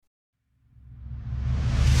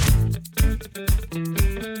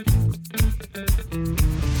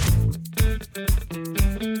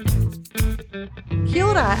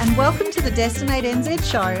ora and welcome to the Destinate NZ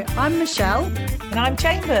show. I'm Michelle. And I'm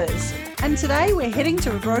Chambers. And today we're heading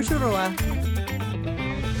to Rotorua.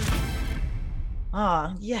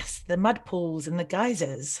 Ah, yes, the mud pools and the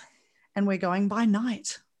geysers. And we're going by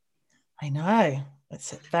night. I know.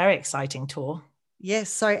 It's a very exciting tour.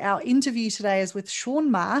 Yes, so our interview today is with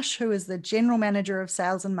Sean Marsh, who is the General Manager of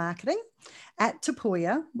Sales and Marketing at Te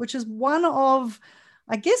Puia, which is one of,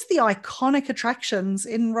 I guess, the iconic attractions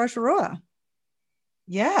in Rotorua.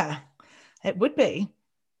 Yeah, it would be.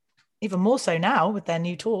 Even more so now with their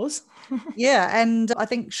new tours. Yeah, and I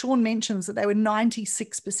think Sean mentions that they were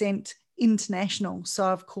 96% international. So,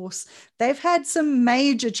 of course, they've had some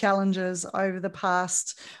major challenges over the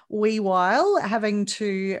past wee while, having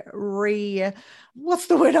to what's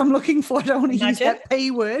the word I'm looking for? I don't want to use that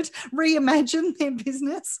P word, reimagine their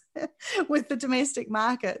business with the domestic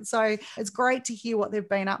market. So it's great to hear what they've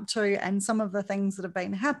been up to and some of the things that have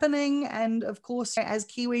been happening. And of course, as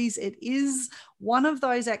Kiwis, it is one of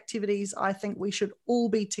those activities I think we should all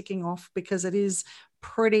be ticking off because it is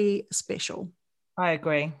pretty special. I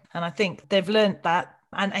agree. And I think they've learned that.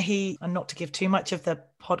 And not to give too much of the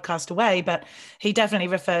podcast away, but he definitely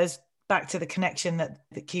refers back to the connection that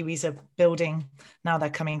the Kiwis are building now they're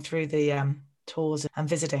coming through the tours and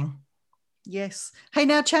visiting. Yes. Hey,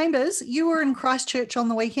 now, Chambers, you were in Christchurch on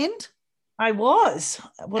the weekend. I was.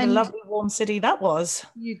 What a lovely warm city that was.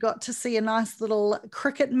 You got to see a nice little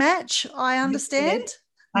cricket match, I understand.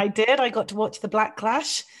 I did. I got to watch the Black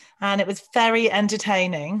Clash and it was very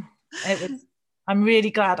entertaining. I'm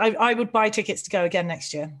really glad. I would buy tickets to go again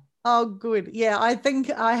next year. Oh, good. Yeah, I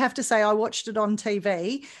think I have to say I watched it on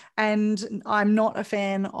TV and I'm not a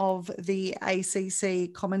fan of the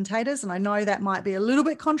ACC commentators. And I know that might be a little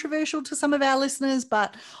bit controversial to some of our listeners,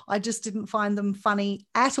 but I just didn't find them funny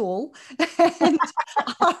at all. And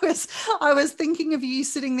I was thinking of you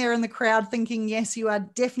sitting there in the crowd thinking, yes, you are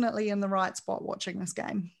definitely in the right spot watching this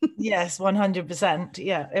game. Yes, 100%.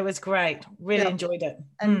 Yeah, it was great. Really enjoyed it.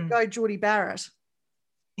 And go Geordie Barrett.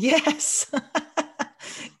 Yes.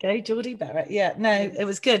 Go Geordie Barrett. Yeah, no, it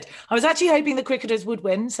was good. I was actually hoping the cricketers would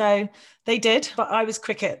win, so they did, but I was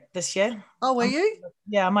cricket this year. Oh, were you?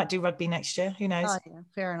 Yeah, I might do rugby next year. Who knows? Oh, yeah,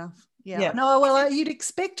 fair enough. Yeah. No, well, you'd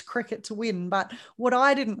expect cricket to win, but what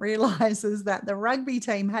I didn't realise is that the rugby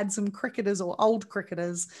team had some cricketers or old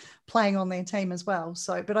cricketers playing on their team as well.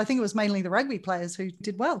 So, but I think it was mainly the rugby players who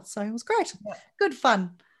did well. So it was great. Yeah. Good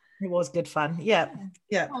fun. It was good fun. Yeah.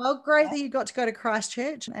 Well, great that you got to go to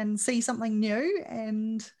Christchurch and see something new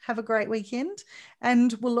and have a great weekend.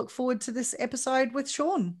 And we'll look forward to this episode with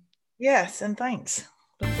Sean. Yes, and thanks.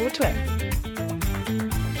 Look forward to it.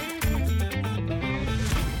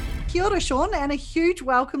 Kia ora, Sean, and a huge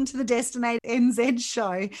welcome to the Destinate NZ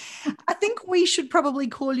show. I think we should probably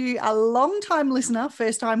call you a long-time listener,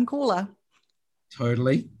 first-time caller.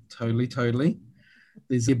 Totally.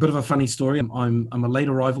 There's a bit of a funny story. I'm a late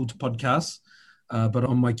arrival to podcasts, but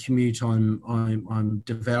on my commute, I'm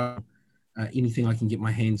devouring anything I can get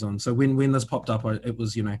my hands on. So when this popped up, it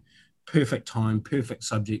was perfect time, perfect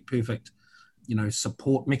subject, perfect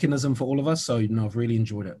support mechanism for all of us. So I've really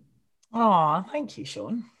enjoyed it. Oh, thank you,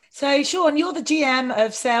 Sean. So Sean, you're the GM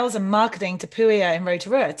of Sales and Marketing Te Puia in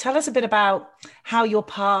Rotorua. Tell us a bit about how your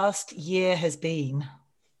past year has been.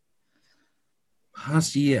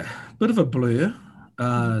 Past year, bit of a blur.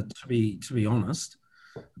 To be honest,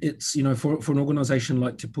 it's for an organisation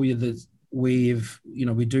like Te Puia that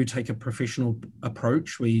we do take a professional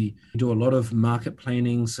approach. We do a lot of market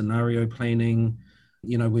planning, scenario planning.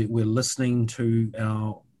 We're listening to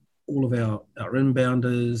all of our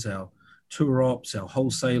inbounders, our tour ops, our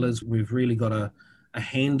wholesalers. We've really got a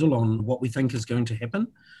handle on what we think is going to happen.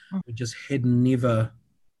 We just had never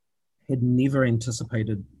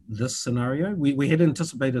anticipated this scenario. We had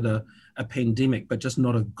anticipated a pandemic, but just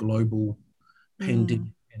not a global pandemic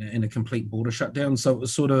and a complete border shutdown. So it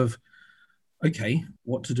was sort of, okay,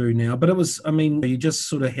 what to do now? But it was, you just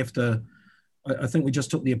sort of have to, I think we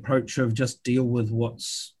just took the approach of just deal with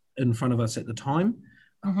what's in front of us at the time.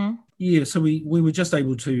 Mm-hmm. Yeah, so we were just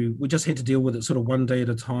able to, we just had to deal with it sort of one day at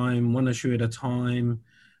a time, one issue at a time.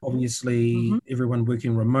 Obviously, everyone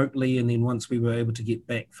working remotely. And then once we were able to get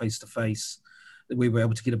back face to face, we were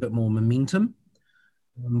able to get a bit more momentum.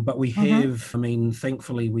 But we have,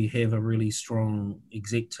 thankfully, we have a really strong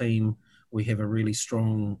exec team. We have a really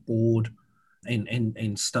strong board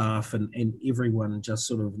and staff and everyone just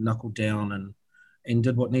sort of knuckled down and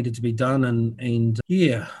did what needed to be done. And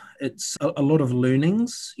it's a lot of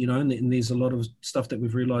learnings, and there's a lot of stuff that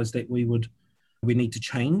we've realized that we need to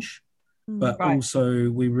change. But also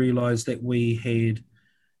we realized that we had,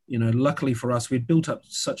 luckily for us, we'd built up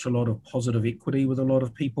such a lot of positive equity with a lot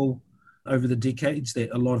of people over the decades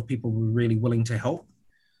that a lot of people were really willing to help.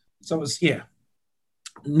 So it was,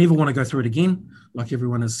 never want to go through it again, like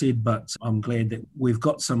everyone has said, but I'm glad that we've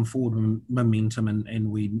got some forward momentum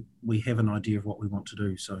and we have an idea of what we want to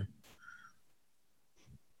do. So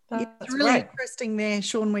it's really interesting there,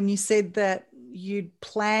 Sean, when you said that you'd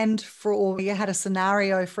planned for, or you had a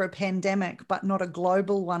scenario for a pandemic, but not a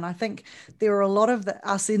global one. I think there are a lot of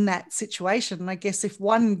us in that situation. And I guess if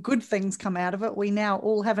one good thing's come out of it, we now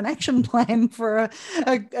all have an action plan for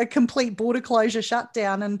a complete border closure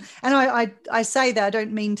shutdown. And I say that, I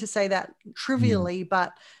don't mean to say that trivially,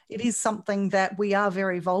 but it is something that we are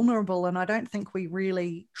very vulnerable. And I don't think we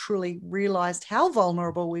really truly realized how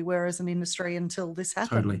vulnerable we were as an industry until this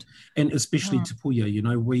happened. Totally. And especially Te Puia, you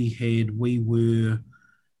know, we were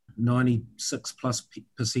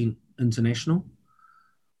 96+% international.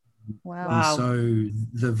 Wow. And so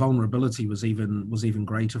the vulnerability was even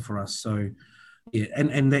greater for us. So yeah,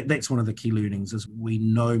 and that's one of the key learnings is we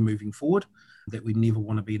know moving forward that we never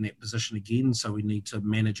want to be in that position again. So we need to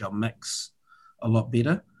manage our mix a lot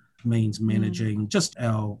better. Means managing just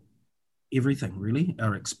our everything, really,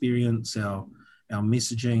 our experience, our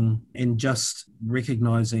messaging, and just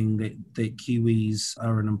recognizing that Kiwis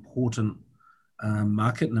are an important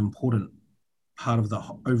market, an important part of the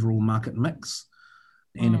overall market mix,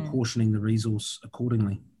 and apportioning the resource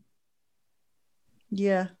accordingly.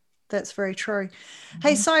 Yeah, that's very true.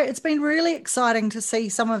 Hey, so it's been really exciting to see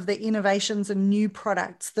some of the innovations and new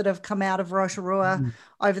products that have come out of Rotorua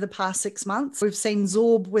over the past 6 months. We've seen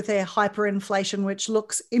Zorb with their hyperinflation, which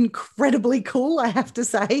looks incredibly cool, I have to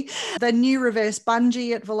say. The new reverse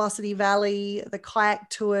bungee at Velocity Valley, the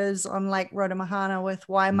kayak tours on Lake Rotomahana with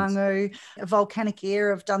Waimangu, Volcanic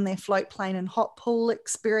Air have done their float plane and hot pool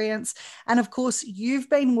experience. And of course, you've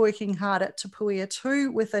been working hard at Te Puia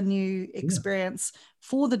too with a new experience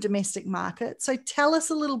for the domestic market. So tell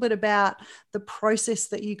us a little bit about the process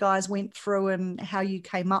that you guys went through and how you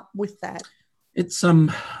came up with that. It's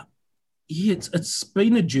it's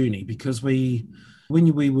been a journey because when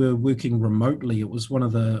we were working remotely, it was one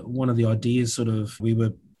of the ideas. Sort of, we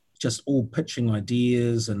were just all pitching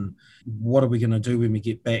ideas and what are we going to do when we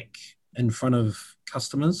get back in front of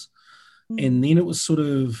customers, and then it was sort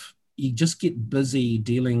of, you just get busy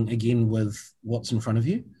dealing again with what's in front of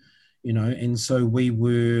you, you know. And so we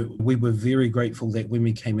were very grateful that when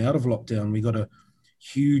we came out of lockdown, we got a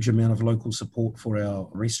huge amount of local support for our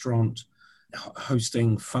restaurant,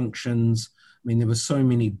 hosting functions. I mean, there were so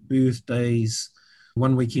many birthdays.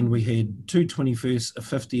 One weekend we had 2 21st, a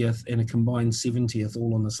 50th, and a combined 70th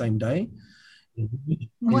all on the same day.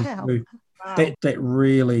 Wow. So that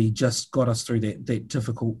really just got us through that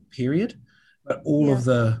difficult period. But all of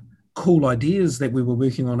the cool ideas that we were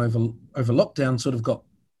working on over lockdown sort of got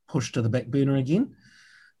pushed to the back burner again.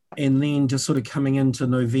 And then just sort of coming into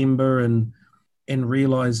November and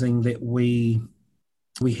realizing that we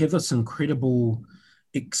have this incredible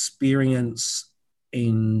experience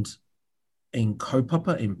and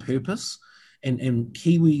kaupapa and purpose. And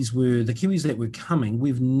Kiwis the Kiwis that were coming,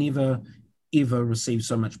 we've never, ever received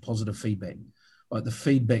so much positive feedback. Like, the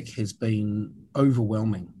feedback has been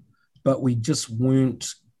overwhelming, but we just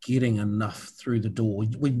weren't getting enough through the door.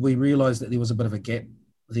 We realized that there was a bit of a gap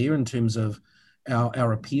there in terms of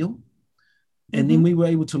our appeal. And then we were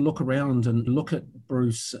able to look around and look at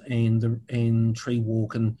Bruce and Tree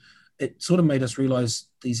Walk, and it sort of made us realize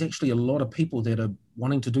there's actually a lot of people that are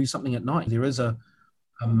wanting to do something at night. There is a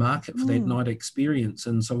market for that night experience.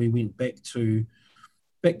 And so we went back to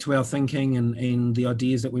our thinking and the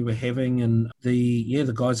ideas that we were having, and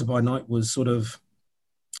the Geyser by Night was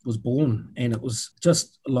born. And it was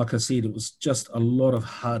just, like I said, it was just a lot of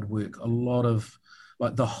hard work, a lot of,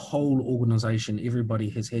 like, the whole organization, everybody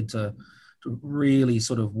has had to really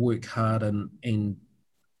sort of work hard and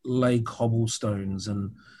lay cobblestones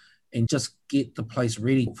and just get the place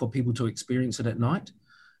ready for people to experience it at night.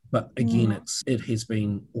 But again, it has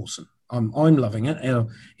been awesome. I'm loving it.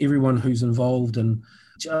 Everyone who's involved, and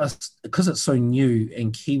just because it's so new,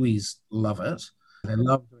 and Kiwis love it. They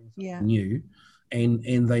love doing something new,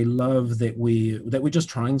 and they love that we're just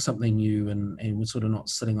trying something new, and we're sort of not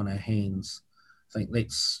sitting on our hands. I think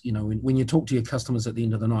that's, you know, when you talk to your customers at the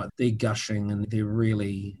end of the night, they're gushing and they're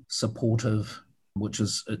really supportive, which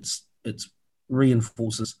is, it's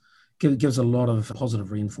reinforces, gives a lot of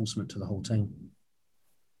positive reinforcement to the whole team.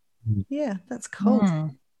 Yeah, that's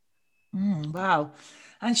cool. Wow.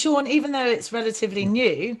 And Sean, even though it's relatively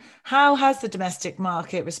new, how has the domestic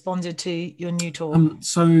market responded to your new tour?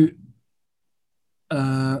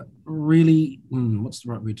 Really, what's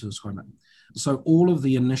the right word to describe it? So all of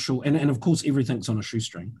the initial, and of course everything's on a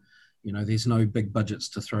shoestring, you know, there's no big budgets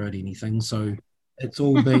to throw at anything. So It's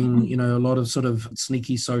all been, you know, a lot of sort of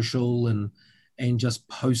sneaky social and just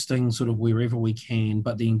posting sort of wherever we can.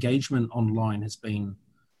 But the engagement online has been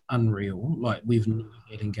unreal. Like we've never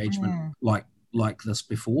had engagement like this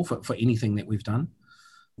before for anything that we've done.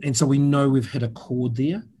 And so we know we've hit a chord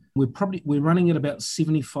there. We're running at about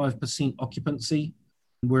 75% occupancy.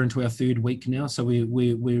 We're into our third week now, so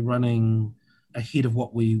we're running ahead of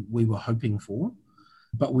what we were hoping for.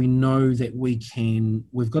 But we know that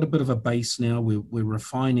we've got a bit of a base now. We're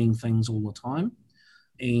refining things all the time.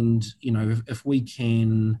 And, you know, if we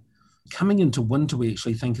can, coming into winter, we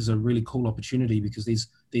actually think is a really cool opportunity because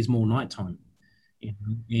there's more nighttime.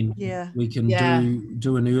 And we can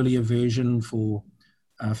do an earlier version for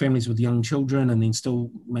families with young children and then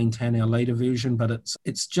still maintain our later version. But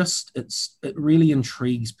it really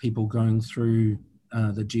intrigues people going through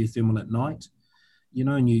the geothermal at night. You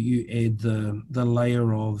know, and you add the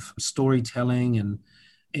layer of storytelling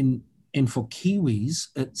and for Kiwis,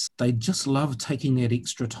 they just love taking that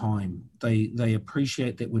extra time. They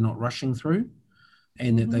appreciate that we're not rushing through,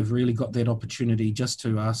 and that they've really got that opportunity just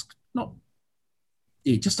to ask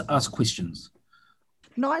questions.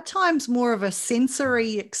 Nighttime's more of a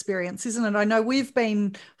sensory experience, isn't it? I know we've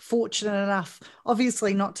been fortunate enough,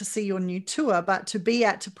 obviously not to see your new tour, but to be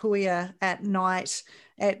at Te Puia at night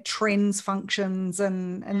at trends functions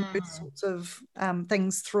and those sorts of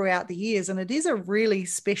things throughout the years. And it is a really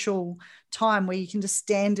special time where you can just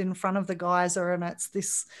stand in front of the geyser and it's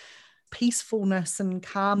this peacefulness and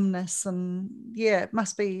calmness, and it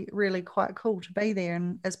must be really quite cool to be there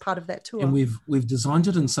and as part of that tour. And we've designed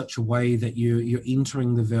it in such a way that you're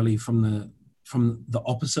entering the valley from the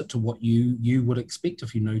opposite to what you would expect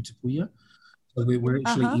if you know Te Puia. So we're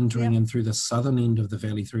actually entering in through the southern end of the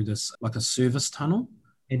valley through this like a service tunnel,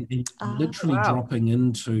 and literally dropping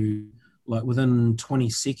into, like, within 20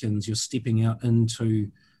 seconds you're stepping out into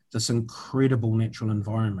this incredible natural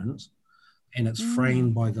environment. And it's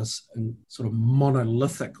framed by this sort of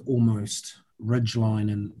monolithic almost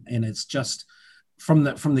ridgeline, and it's just from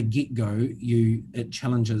the get-go it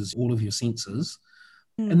challenges all of your senses.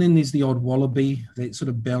 And then there's the odd wallaby that sort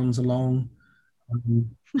of bounds along,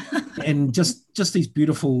 and just these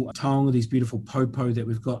beautiful taonga, these beautiful popo that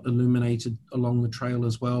we've got illuminated along the trail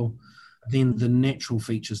as well. Then the natural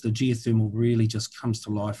features, the geothermal really just comes to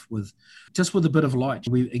life with a bit of light.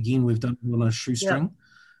 We've done it on a shoestring.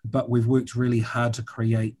 But we've worked really hard to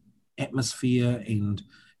create atmosphere and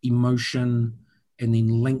emotion, and then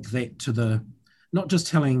link that to not just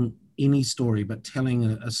telling any story, but telling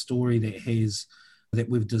a story that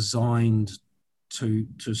we've designed to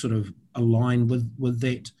sort of align with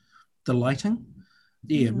that, the lighting.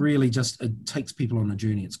 It really it takes people on a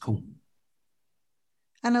journey. It's cool.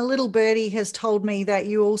 And a little birdie has told me that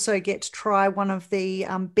you also get to try one of the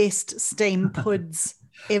best steam puds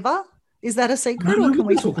ever. Is that a secret, or can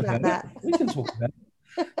we talk about that? We can talk about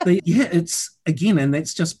it. It's, again, and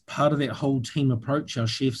that's just part of that whole team approach. Our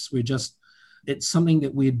chefs, it's something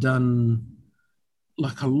that we'd done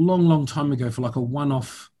like a long, long time ago for like a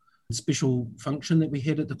one-off special function that we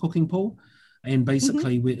had at the cooking pool. And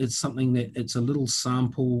basically it's something that it's a little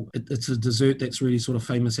sample. It's a dessert that's really sort of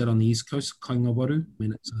famous out on the East Coast, kaingawaru. I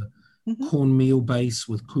mean, it's a cornmeal base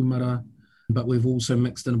with kumara, but we've also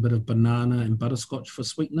mixed in a bit of banana and butterscotch for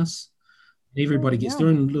sweetness. Everybody gets their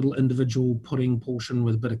own little individual pudding portion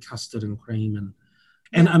with a bit of custard and cream,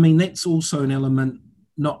 and I mean, that's also an element,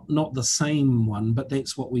 not the same one, but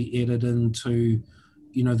that's what we added into,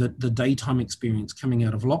 you know, the daytime experience coming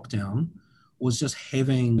out of lockdown, was just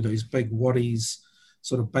having those big waddies,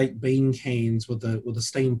 sort of baked bean cans with the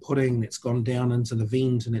steamed pudding that's gone down into the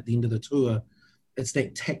vent, and at the end of the tour, it's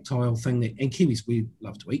that tactile thing that, and Kiwis, we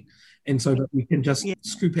love to eat, and so that we can just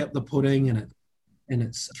scoop out the pudding and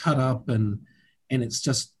it's cut up, and it's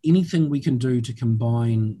just anything we can do to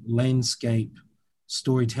combine landscape,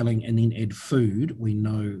 storytelling, and then add food, we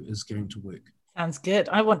know is going to work. Sounds good.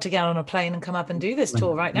 I want to get on a plane and come up and do this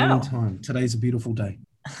tour right now. Anytime. Today's a beautiful day.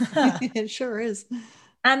 It sure is.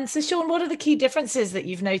 And so, Sean, what are the key differences that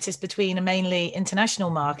you've noticed between a mainly international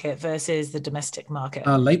market versus the domestic market?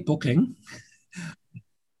 Late booking.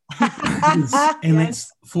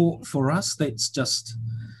 That's for us, that's just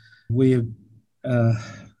where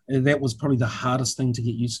that was probably the hardest thing to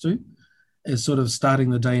get used to, is sort of starting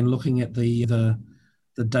the day and looking at the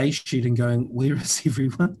day sheet and going, where is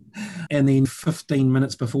everyone? And then 15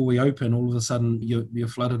 minutes before we open, all of a sudden you're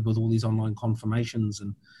flooded with all these online confirmations.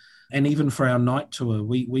 And even for our night tour,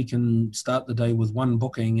 we can start the day with one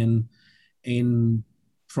booking, and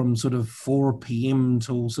from sort of 4 p.m.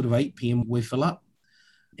 till sort of 8 p.m. we fill up.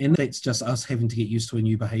 And that's just us having to get used to a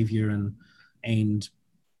new behavior and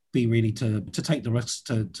be ready to take the risks,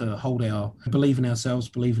 to believe in ourselves,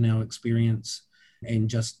 believe in our experience, and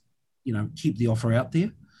just, keep the offer out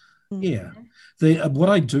there. Yeah. What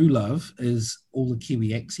I do love is all the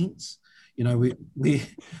Kiwi accents. We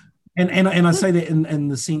and I say that in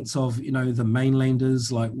the sense of, the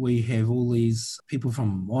mainlanders, like we have all these people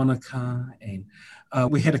from Wanaka, and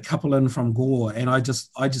we had a couple in from Gore, and I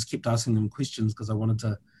just kept asking them questions because I wanted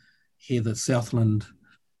to hear the Southland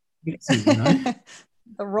accent,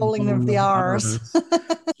 the rolling of the R's.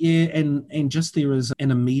 Yeah, and just there is an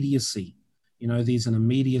immediacy. There's an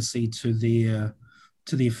immediacy to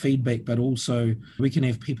their feedback, but also we can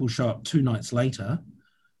have people show up 2 nights later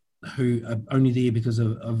who are only there because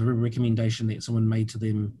of a recommendation that someone made to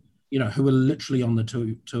them, who were literally on the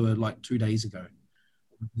tour like 2 days ago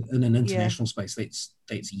in an international space.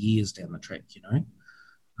 That's years down the track,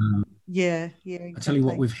 Yeah, exactly. I tell you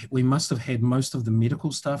what, we must have had most of the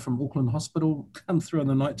medical staff from Auckland Hospital come through on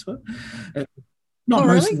the night tour. Not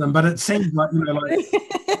most really? of them, but it seems like,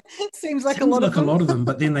 seems like a lot of them.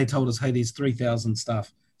 But then they told us, hey, there's 3,000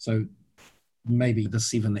 staff, so maybe the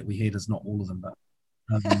 7 that we had is not all of them. But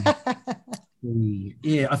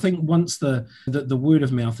yeah, I think once the word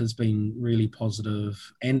of mouth has been really positive,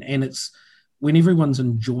 and it's when everyone's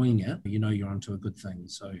enjoying it, you're onto a good thing.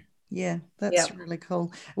 So yeah, that's really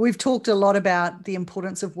cool. We've talked a lot about the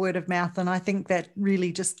importance of word of mouth, and I think that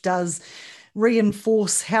really just does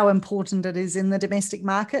reinforce how important it is in the domestic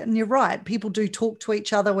market. And you're right, people do talk to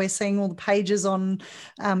each other. We're seeing all the pages on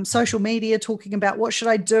social media talking about, what should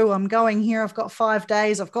I do? I'm going here. I've got 5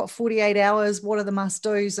 days. I've got 48 hours. What are the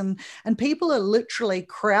must-dos? And people are literally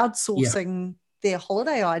crowdsourcing their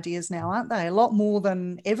holiday ideas now, aren't they? A lot more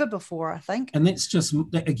than ever before, I think. And that's just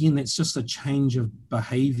a change of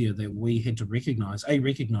behavior that we had to recognize,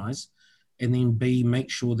 and then B, make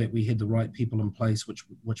sure that we had the right people in place,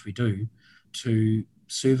 which we do, to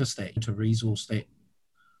service that, to resource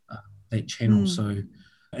that channel. So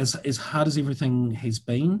as hard as everything has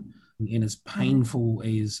been, and as painful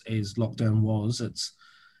as lockdown was,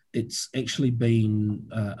 it's actually been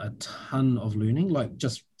a ton of learning, like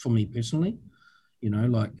just for me personally.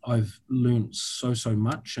 Like I've learned so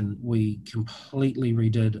much, and we completely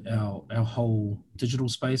redid our whole digital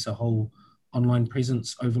space, our whole online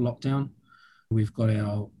presence over lockdown. We've got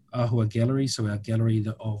our Ahua Gallery, so our gallery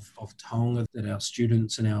of taonga that our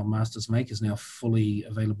students and our masters make is now fully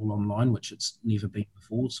available online, which it's never been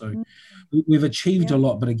before. So we've achieved a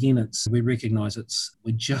lot, but again, we recognise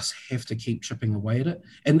we just have to keep chipping away at it,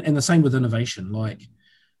 and the same with innovation. Like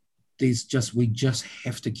we just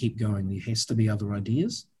have to keep going. There has to be other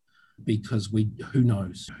ideas, because who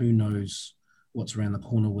knows what's around the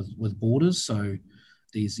corner with borders. So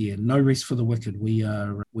there's no rest for the wicked.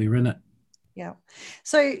 We're in it. Yeah.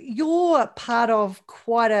 So you're part of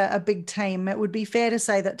quite a big team. It would be fair to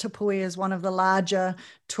say that Tupui is one of the larger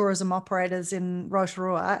tourism operators in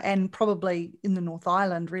Rotorua, and probably in the North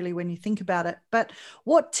Island, really, when you think about it. But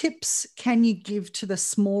what tips can you give to the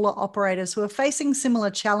smaller operators who are facing similar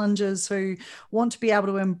challenges, who want to be able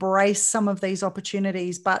to embrace some of these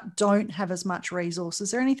opportunities but don't have as much resources?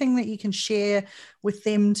 Is there anything that you can share with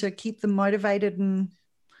them to keep them motivated and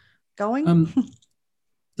going?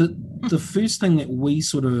 The first thing that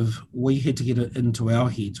we had to get it into our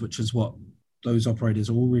heads, which is what those operators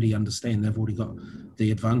already understand, they've already got the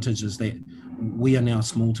advantage, is that we are now a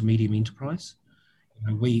small to medium enterprise.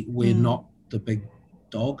 We're not the big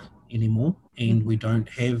dog anymore, and we don't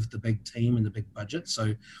have the big team and the big budget.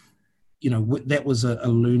 So, that was a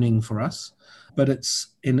learning for us. But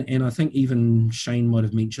and I think even Shane might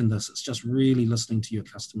have mentioned this, it's just really listening to your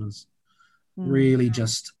customers. Really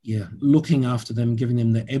just looking after them, giving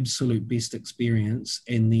them the absolute best experience,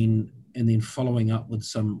 and then following up with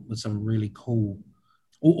some really cool,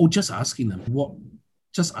 or just asking them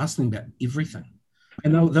about everything,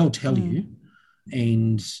 and they'll tell you.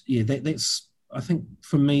 And that's, I think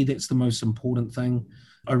for me, that's the most important thing.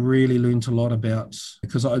 I really learned a lot about,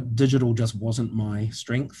 because digital just wasn't my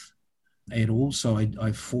strength at all, so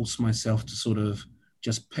I forced myself to sort of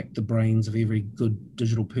just pick the brains of every good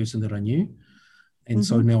digital person that I knew. And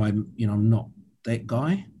so now I'm not that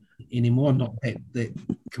guy anymore. I'm not that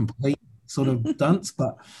complete sort of dunce,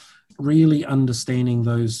 but really understanding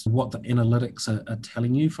what the analytics are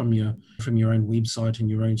telling you from your own website and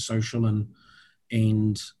your own social,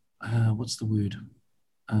 and what's the word?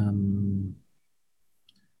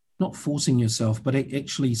 Not forcing yourself, but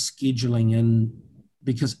actually scheduling in,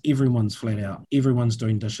 because everyone's flat out. Everyone's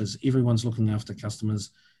doing dishes. Everyone's looking after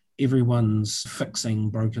customers. Everyone's fixing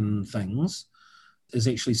broken things. Is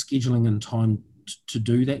actually scheduling in time to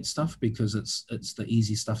do that stuff, because it's the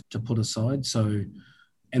easy stuff to put aside. So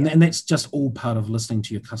And that's just all part of listening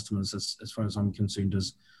to your customers, as far as I'm concerned,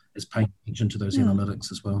 is paying attention to those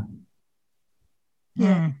analytics as well.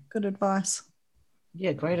 Yeah, good advice.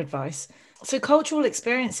 Yeah, great advice. So cultural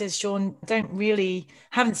experiences, Sean,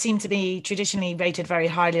 haven't seemed to be traditionally rated very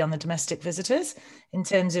highly on the domestic visitors in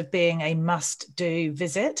terms of being a must-do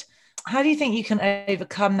visit. How do you think you can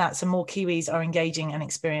overcome that so more Kiwis are engaging and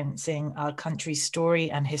experiencing our country's story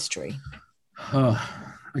and history?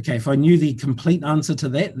 Okay, if I knew the complete answer to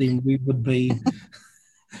that, then we probably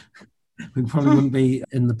wouldn't be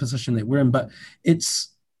in the position that we're in. But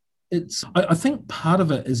I think part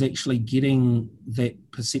of it is actually getting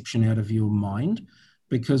that perception out of your mind,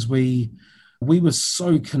 because we were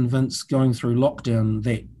so convinced going through lockdown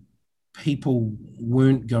that people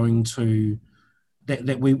weren't going to,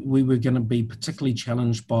 that we were going to be particularly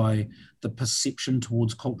challenged by the perception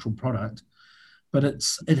towards cultural product. But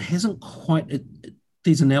it hasn't quite,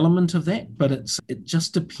 there's an element of that, but it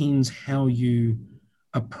just depends how you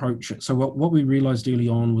approach it. So what we realized early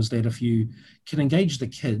on was that if you can engage the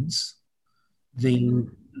kids,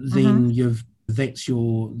 then that's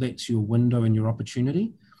your window and your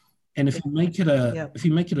opportunity. And if you make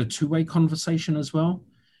it a two-way conversation as well,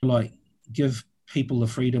 like give people the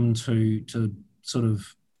freedom to sort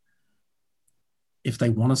of, if they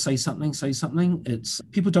want to say something, it's,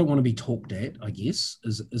 people don't want to be talked at, I guess,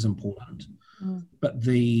 is important. But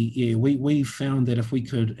we found that if we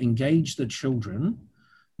could engage the children,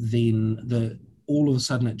 then all of a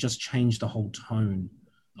sudden it just changed the whole tone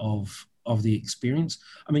of the experience.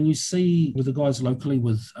 I mean, you see with the guys locally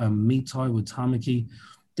with Mitai, with Tamaki,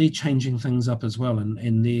 they're changing things up as well,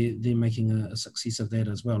 and they're making a success of that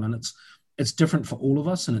as well. And it's different for all of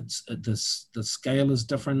us, and the scale is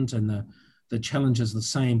different, and the challenge is the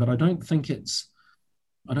same. But I don't think it's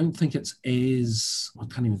as, I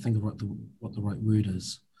can't even think of what the right word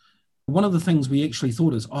is. One of the things we actually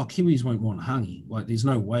thought is, Kiwis won't want hangi. Like, there's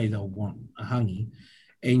no way they'll want a hangi.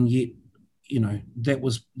 And yet, that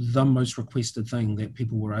was the most requested thing that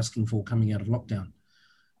people were asking for coming out of lockdown.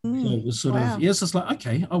 So it was sort of, it's just like,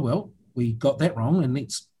 okay, we got that wrong, and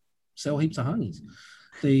let's sell heaps of hangis.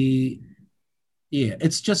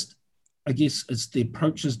 It's just, I guess it's the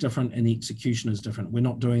approach is different and the execution is different. We're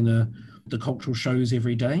not doing the cultural shows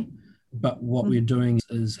every day, but what we're doing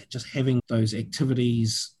is just having those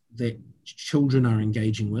activities that children are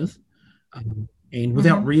engaging with, and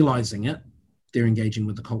without realizing it, they're engaging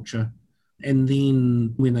with the culture. And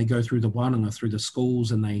then when they go through the wānanga, through the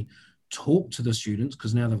schools, and they talk to the students,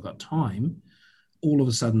 because now they've got time, all of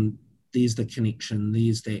a sudden there's the connection,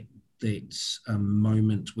 there's that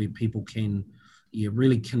moment where people can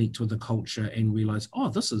really connect with the culture and realize,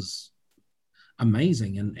 this is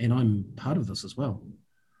amazing, and I'm part of this as well.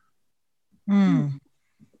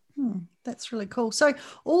 That's really cool. So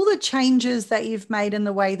all the changes that you've made in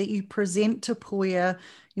the way that you present Te Puia,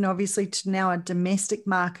 obviously to now a domestic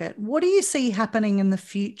market, what do you see happening in the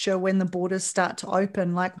future when the borders start to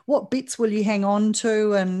open? Like, what bits will you hang on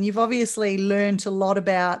to? And you've obviously learned a lot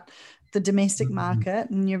about the domestic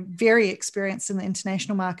market, and you're very experienced in the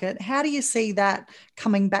international market. How do you see that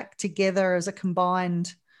coming back together as a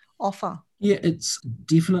combined offer? Yeah, it's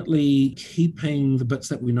definitely keeping the bits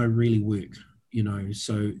that we know really work,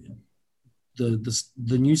 so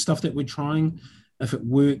the new stuff that we're trying, if it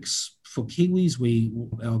works for Kiwis,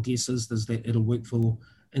 our guess is that it'll work for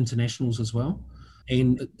internationals as well.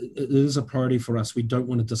 And it is a priority for us. We don't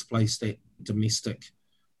want to displace that domestic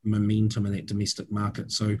momentum in that domestic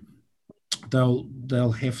market. So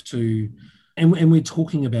they'll have to, and we're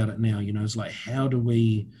talking about it now, it's like, how do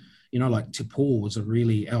we, like Te Pō was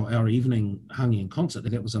our evening hangi and concert,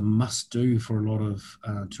 that was a must do for a lot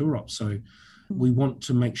of tour ops. So we want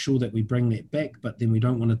to make sure that we bring that back, but then we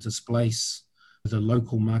don't want to displace the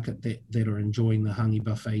local market that are enjoying the hangi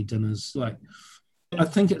buffet dinners. Like, I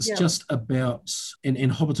think it's just about, and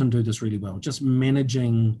Hobbiton do this really well, just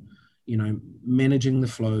managing the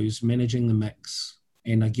flows, managing the mix.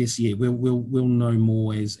 And I guess, we'll know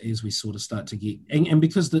more as we sort of start to get, and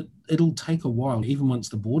because it'll take a while, even once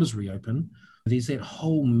the borders reopen, there's that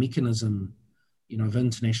whole mechanism, of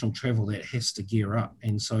international travel that has to gear up.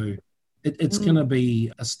 And so it's going to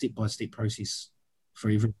be a step-by-step process for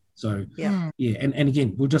everyone. So, and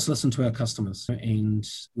again, we'll just listen to our customers, and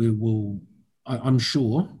we will, I'm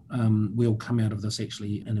sure, we'll come out of this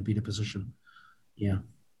actually in a better position. Yeah.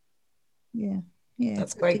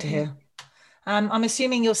 That's great to hear. I'm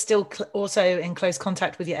assuming you're still also in close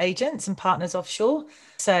contact with your agents and partners offshore.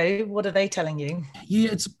 So what are they telling you?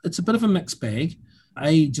 Yeah, it's a bit of a mixed bag.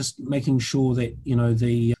 Just making sure that,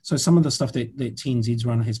 so some of the stuff that TNZ's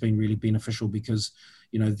run has been really beneficial because,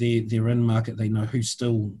 they're in market, they know who's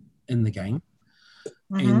still in the game.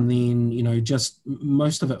 And then, you know, just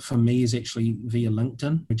most of it for me is actually via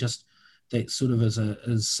LinkedIn. Just that sort of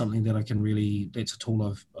is something that I can really, that's a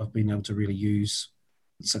tool I've been able to really use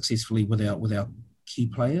successfully with our key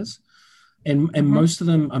players. And most of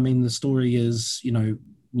them, I mean, the story is, you know,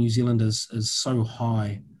 New Zealand is so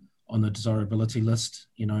high on the desirability list,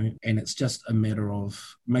 you know, and it's just a matter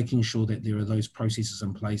of making sure that there are those processes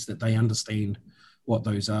in place, that they understand what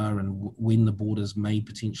those are and when the borders will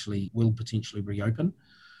potentially reopen.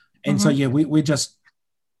 And so, yeah, we're just,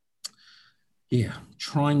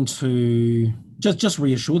 trying to just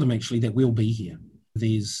reassure them actually that we'll be here.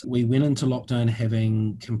 We went into lockdown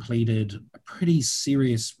having completed a pretty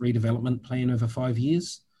serious redevelopment plan over 5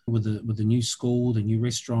 years with the new school, the new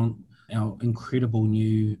restaurant, our incredible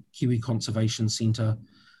new Kiwi Conservation Centre.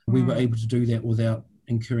 We were able to do that without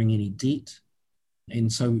incurring any debt.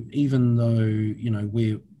 And so even though, you know,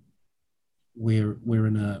 we're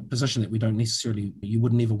in a position that we don't necessarily, you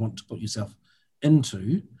would never want to put yourself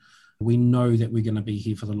into, we know that we're going to be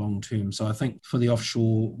here for the long term. So I think for the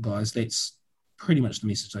offshore guys, that's pretty much the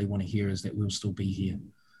message they want to hear, is that we'll still be here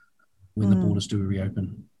when the borders do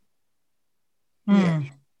reopen. Yeah,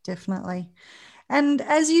 definitely. And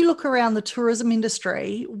as you look around the tourism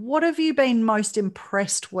industry, what have you been most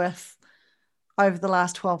impressed with over the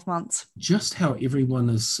last 12 months? Just how everyone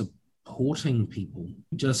is supporting people.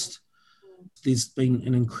 Just there's been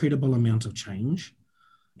an incredible amount of change,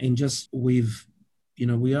 and just we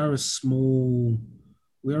are a small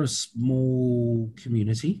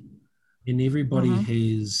community, and everybody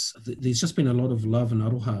there's just been a lot of love and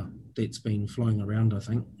aroha that's been flowing around, I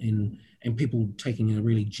think, and people taking a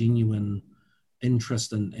really genuine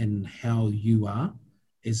interest in how you are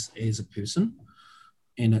as a person.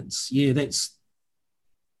 And it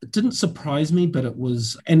didn't surprise me, but it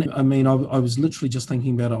was, and I mean, I was literally just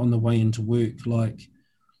thinking about it on the way into work, like,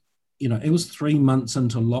 you know, it was 3 months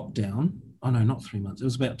into lockdown. Oh no, not 3 months. It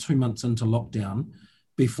was about 2 months into lockdown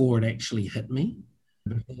before it actually hit me,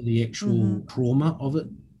 before the actual trauma of it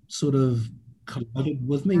sort of collided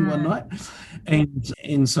with me one night.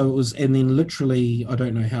 And so it was, and then literally, I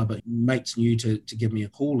don't know how, but mates knew to give me a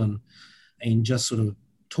call and just sort of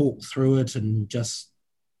talk through it and just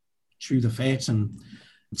chew the fat. And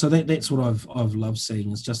so that's what I've loved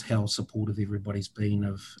seeing, is just how supportive everybody's been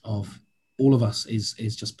of all of us as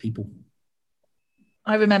just people.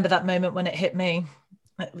 I remember that moment when it hit me.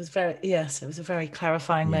 It was it was a very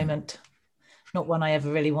clarifying moment. Not one I ever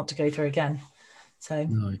really want to go through again. So,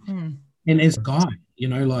 no. And as a guy, you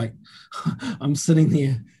know, like I'm sitting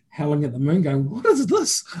there howling at the moon going, what is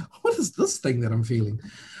this? What is this thing that I'm feeling?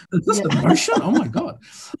 Is this emotion? Oh my God.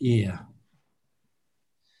 Yeah.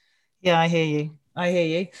 Yeah, I hear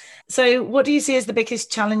you. So what do you see as the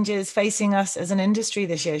biggest challenges facing us as an industry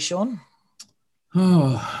this year, Sean?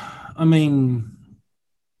 Oh, I mean,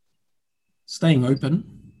 staying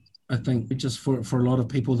open. I think just for a lot of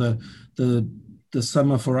people, the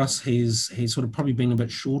summer for us has sort of probably been a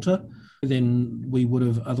bit shorter than we would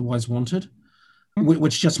have otherwise wanted,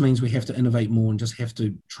 which just means we have to innovate more and just have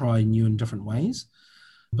to try new and different ways.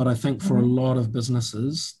 But I think for a lot of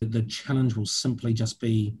businesses, the challenge will simply just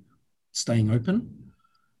be staying open,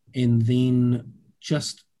 and then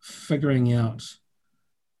just figuring out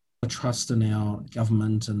the trust in our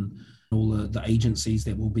government and all the agencies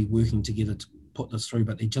that will be working together to put this through.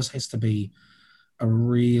 But there just has to be a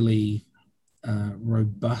really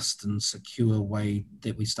robust and secure way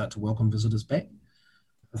that we start to welcome visitors back.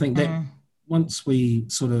 I think that once we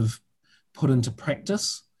sort of put into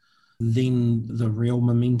practice, then the real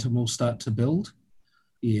momentum will start to build.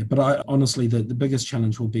 Yeah, but I honestly, the biggest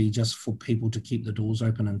challenge will be just for people to keep the doors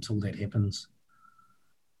open until that happens.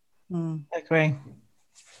 I agree.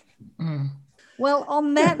 Well,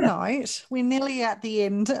 on that note, we're nearly at the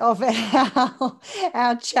end of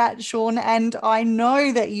our chat, Sean, and I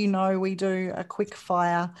know that we do a quick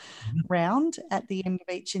fire round at the end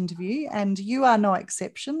of each interview, and you are no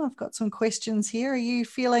exception. I've got some questions here. Are you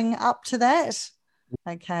feeling up to that?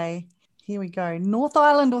 Okay, here we go. North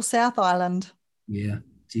Island or South Island? Yeah,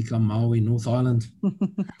 Tika Maui, North Island.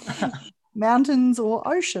 Mountains or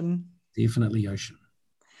ocean? Definitely ocean.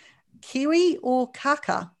 Kiwi or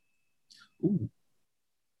kaka? Ooh,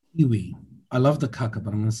 kiwi. I love the kaka,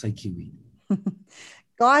 but I'm going to say kiwi.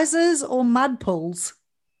 Geysers or mud pools?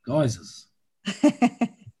 Geysers.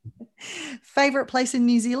 Favorite place in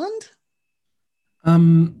New Zealand?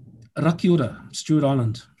 Rakiura, Stewart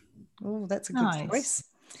Island. Oh, that's a good choice.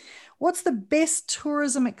 What's the best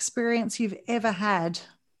tourism experience you've ever had?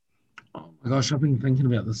 Oh my gosh, I've been thinking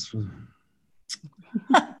about this for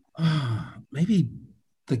maybe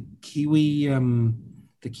the Kiwi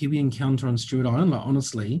encounter on Stewart Island. Like,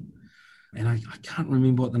 honestly, and I can't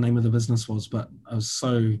remember what the name of the business was, but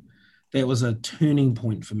that was a turning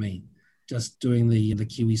point for me, just doing the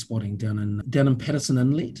kiwi spotting down in Patterson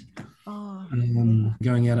Inlet,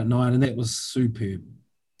 going out at night, and that was superb.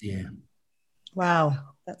 Yeah. Wow.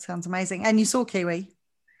 That sounds amazing. And you saw kiwi?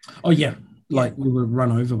 Oh yeah, like we were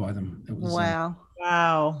run over by them. It was, wow.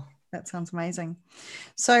 Wow. That sounds amazing.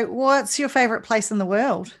 So what's your favorite place in the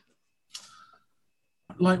world?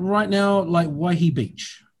 Like right now, like Waihi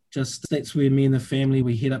Beach. Just that's where me and the family,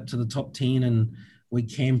 we head up to the top 10 and we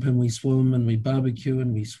camp and we swim and we barbecue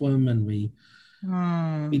and we swim and we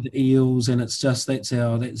eat the eels, and it's just that's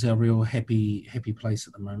our real happy place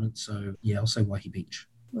at the moment. So yeah, I'll say Waihi Beach.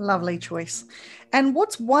 Lovely choice. And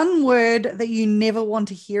what's one word that you never want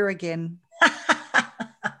to hear again?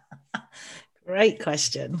 Great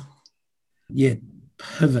question. Yeah,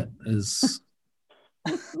 pivot is.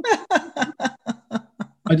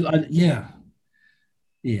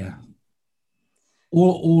 Yeah.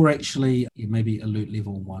 Or actually, maybe alert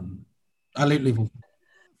level 1, alert level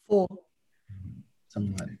 4,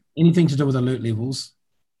 something like that. Anything to do with alert levels.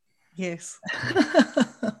 Yes.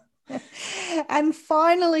 And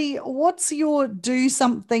finally, what's your do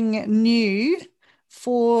something new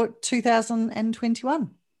for 2021?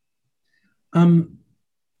 Now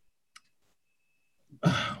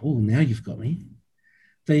you've got me.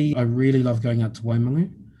 I really love going out to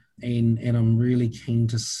Waimangu, and I'm really keen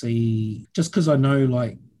to see, just because I know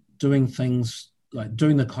like doing things like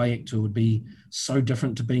doing the kayak tour would be so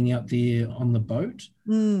different to being out there on the boat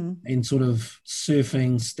and sort of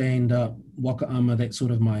surfing, stand up, wakaama,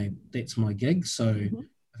 that's my gig. So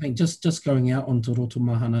I think just going out onto Roto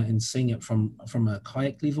Mahana and seeing it from a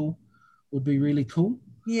kayak level would be really cool.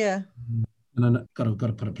 Yeah. And I've got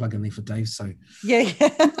to put a plug in there for Dave. So yeah.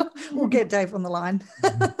 We'll get Dave on the line.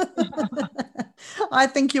 I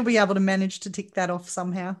think you'll be able to manage to tick that off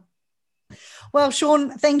somehow. Well,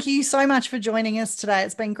 Sean, thank you so much for joining us today.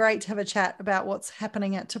 It's been great to have a chat about what's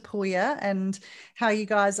happening at Te Puia and how you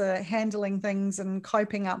guys are handling things and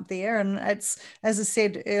coping up there. And it's, as I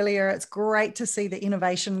said earlier, it's great to see the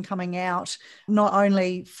innovation coming out, not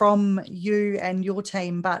only from you and your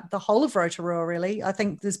team, but the whole of Rotorua, really. I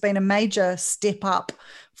think there's been a major step up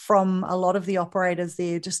from a lot of the operators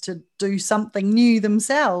there just to do something new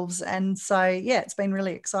themselves. And so, yeah, it's been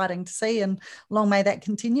really exciting to see, and long may that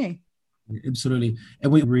continue. Absolutely. And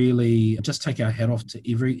we really just take our hat off to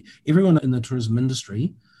everyone in the tourism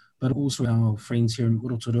industry, but also our friends here in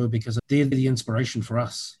Rotorua, because they're the inspiration for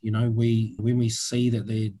us. You know, when we see that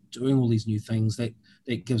they're doing all these new things, that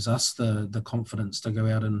gives us the confidence to go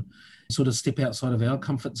out and sort of step outside of our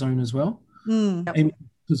comfort zone as well. And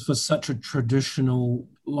because for such a traditional,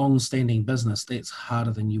 long-standing business, that's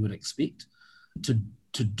harder than you would expect to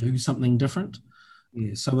do something different.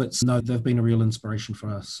 Yeah, so they've been a real inspiration for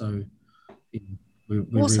us. So we're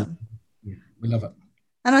awesome. We love it.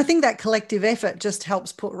 And I think that collective effort just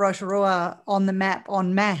helps put Rotorua on the map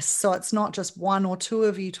en masse. So it's not just one or two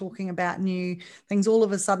of you talking about new things. All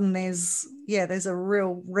of a sudden there's a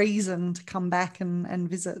real reason to come back and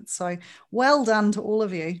visit. So well done to all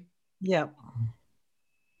of you. Yeah.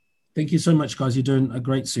 Thank you so much, guys. You're doing a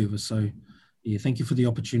great service. So yeah, thank you for the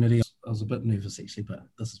opportunity. I was a bit nervous actually, but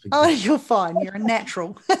this has been great. You're fine. You're a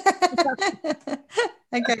natural.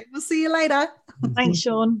 Okay, we'll see you later. Thanks,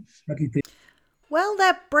 Sean. Well,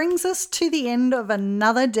 that brings us to the end of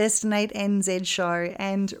another Destinate NZ show,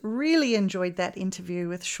 and really enjoyed that interview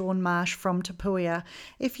with Sean Marsh from Te Puia.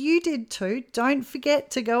 If you did too, don't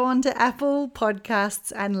forget to go on to Apple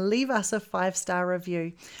Podcasts and leave us a 5-star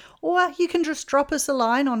review. Or you can just drop us a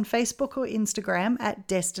line on Facebook or Instagram at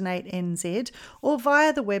Destinate NZ, or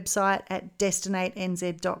via the website at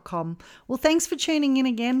destinatenz.com. Well, thanks for tuning in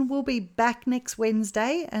again. We'll be back next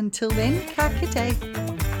Wednesday. Until then, ka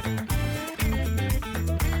kite.